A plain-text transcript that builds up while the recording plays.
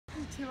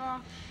to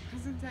our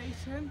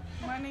presentation.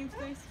 My name's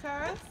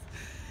Disciplinary,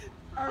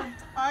 and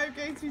I'm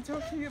going to be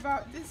talking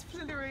about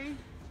disciplinary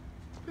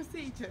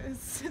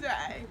procedures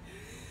today.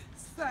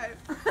 So,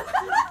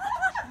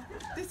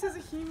 this is a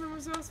human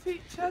resource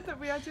feature that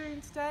we are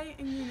doing today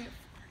in Unit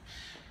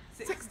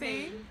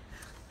 16.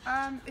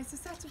 It's a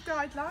set of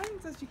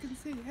guidelines, as you can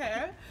see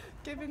here,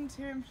 given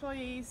to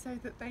employees so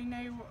that they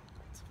know what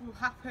will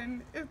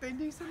happen if they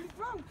do something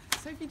wrong.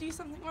 So if you do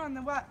something wrong in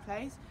the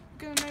workplace,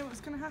 you're going to know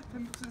what's going to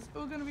happen because it's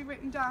all going to be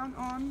written down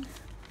on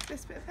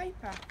this bit of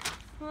paper.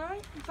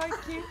 Alright, thank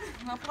you.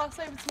 And I'll pass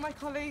over to my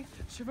colleague,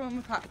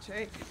 Siobhan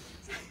McPatry.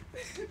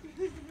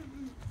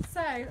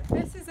 So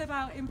this is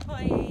about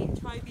employee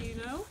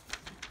tribunal.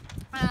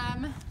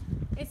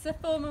 It's a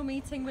formal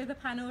meeting with a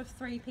panel of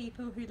 3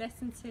 people who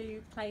listen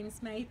to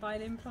claims made by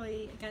an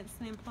employee against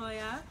an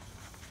employer.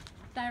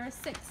 There are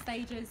 6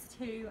 stages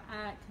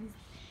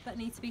that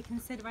need to be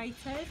considered.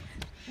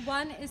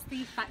 One is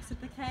the facts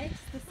of the case,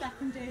 the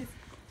second is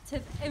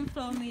to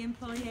inform the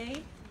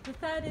employee, the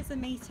third is a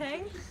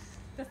meeting,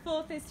 the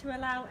fourth is to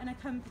allow an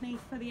accompany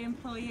for the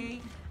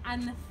employee,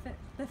 and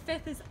the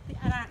fifth is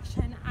an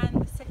action,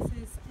 and the sixth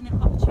is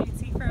an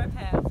opportunity for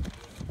appeal.